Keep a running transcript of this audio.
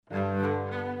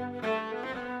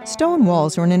Stone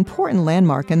walls are an important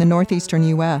landmark in the northeastern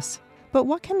U.S., but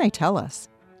what can they tell us?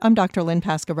 I'm Dr. Lynn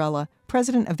Pasquarella,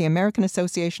 president of the American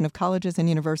Association of Colleges and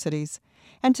Universities.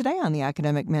 And today on the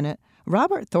Academic Minute,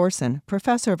 Robert Thorson,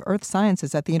 professor of earth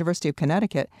sciences at the University of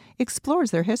Connecticut, explores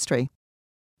their history.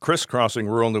 Crisscrossing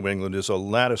rural New England is a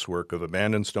latticework of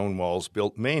abandoned stone walls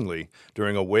built mainly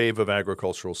during a wave of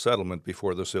agricultural settlement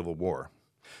before the Civil War.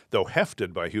 Though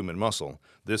hefted by human muscle,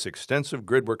 this extensive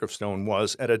gridwork of stone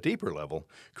was, at a deeper level,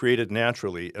 created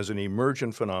naturally as an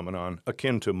emergent phenomenon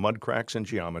akin to mud cracks in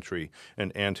geometry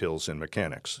and anthills in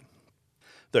mechanics.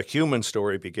 The human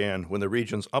story began when the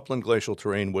region's upland glacial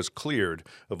terrain was cleared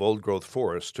of old-growth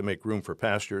forests to make room for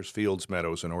pastures, fields,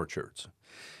 meadows, and orchards.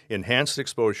 Enhanced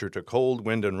exposure to cold,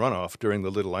 wind, and runoff during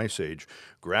the Little Ice Age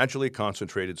gradually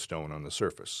concentrated stone on the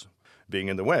surface. Being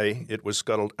in the way, it was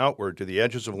scuttled outward to the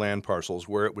edges of land parcels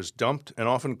where it was dumped and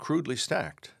often crudely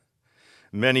stacked.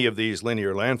 Many of these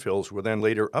linear landfills were then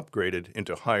later upgraded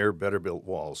into higher, better-built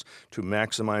walls to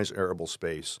maximize arable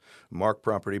space, mark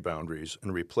property boundaries,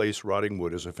 and replace rotting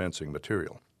wood as a fencing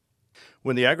material.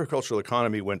 When the agricultural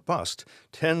economy went bust,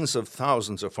 tens of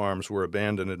thousands of farms were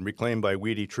abandoned and reclaimed by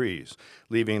weedy trees,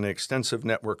 leaving an extensive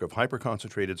network of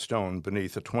hyper-concentrated stone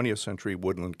beneath a 20th century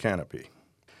woodland canopy.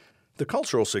 The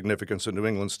cultural significance of New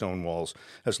England stone walls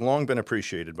has long been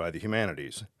appreciated by the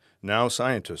humanities. Now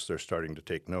scientists are starting to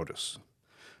take notice.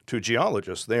 To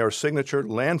geologists, they are signature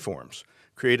landforms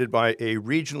created by a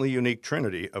regionally unique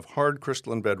trinity of hard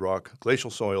crystalline bedrock,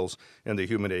 glacial soils, and the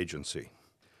human agency.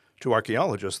 To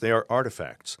archaeologists, they are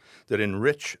artifacts that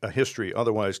enrich a history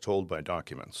otherwise told by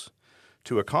documents.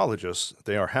 To ecologists,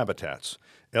 they are habitats,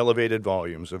 elevated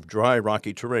volumes of dry,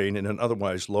 rocky terrain in an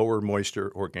otherwise lower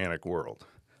moisture organic world.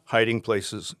 Hiding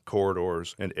places,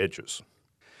 corridors, and edges.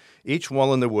 Each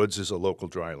wall in the woods is a local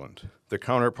dryland, the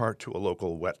counterpart to a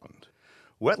local wetland.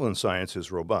 Wetland science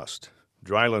is robust.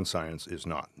 Dryland science is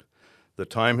not. The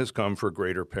time has come for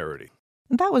greater parity.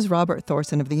 That was Robert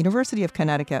Thorson of the University of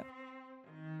Connecticut.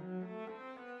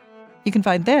 You can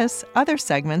find this, other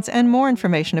segments, and more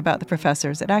information about the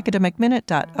professors at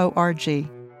academicminute.org.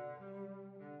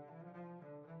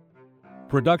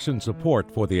 Production support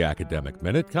for the Academic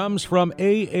Minute comes from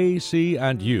AAC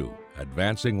and U,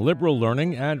 advancing liberal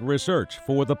learning and research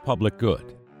for the public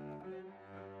good.